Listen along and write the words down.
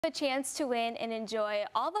A chance to win and enjoy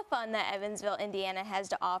all the fun that Evansville, Indiana has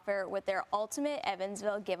to offer with their Ultimate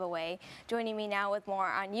Evansville giveaway. Joining me now with more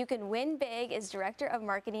on You Can Win Big is Director of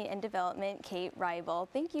Marketing and Development, Kate Reibel.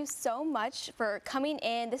 Thank you so much for coming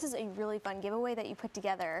in. This is a really fun giveaway that you put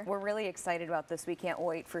together. We're really excited about this. We can't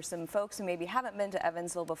wait for some folks who maybe haven't been to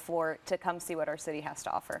Evansville before to come see what our city has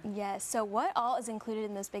to offer. Yes, so what all is included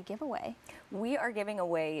in this big giveaway? We are giving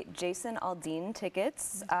away Jason Aldean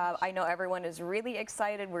tickets. I know everyone is really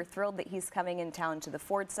excited. We're thrilled that he's coming in town to the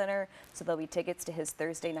Ford Center, so there'll be tickets to his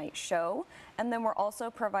Thursday night show. And then we're also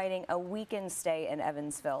providing a weekend stay in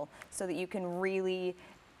Evansville so that you can really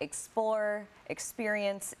explore,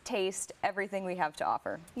 experience, taste everything we have to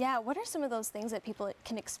offer. Yeah, what are some of those things that people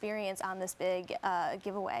can experience on this big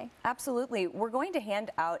giveaway? Absolutely. We're going to hand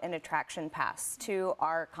out an attraction pass to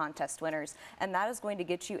our contest winners, and that is going to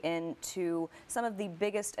get you into some of the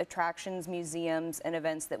biggest attractions, museums, and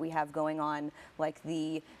events that we have going on, like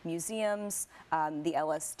the museums, the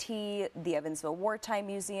LST, the Evansville Wartime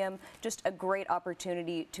Museum. Just a great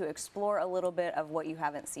opportunity to explore a little bit of what you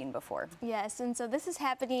haven't seen before. Yes, and so this is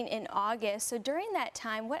happening in August. So during that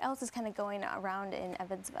time, what else is kind of going around in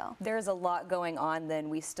Evansville? There's a lot going on. Then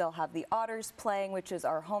we still have the Otters playing, which is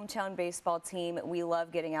our hometown baseball team. We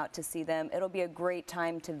love getting out to see them. It'll be a great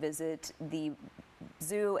time to visit the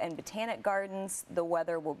zoo and botanic gardens. The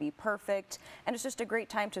weather will be perfect, and it's just a great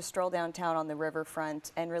time to stroll downtown on the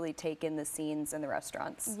riverfront and really take in the scenes and the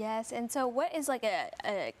restaurants. Yes, and so what is like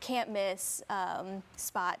a can't miss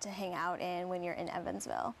spot to hang out in when you're in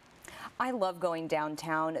Evansville? I love going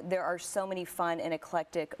downtown. There are so many fun and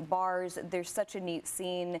eclectic bars. There's such a neat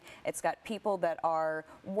scene. It's got people that are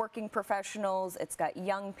working professionals. It's got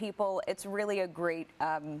young people. It's really a great,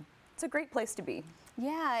 it's a great place to be.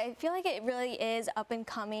 Yeah, I feel like it really is up and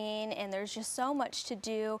coming, and there's just so much to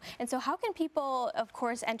do. And so how can people, of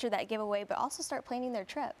course, enter that giveaway, but also start planning their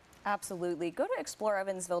trip? Absolutely. Go to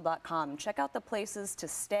exploreevansville.com. Check out the places to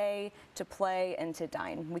stay, to play, and to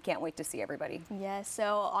dine. We can't wait to see everybody. Yes, so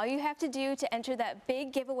all you have to do to enter that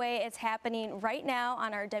big giveaway, it's happening right now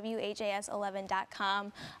on our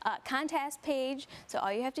WHAS11.com contest page. So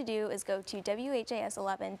all you have to do is go to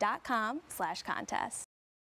WHAS11.com/contest.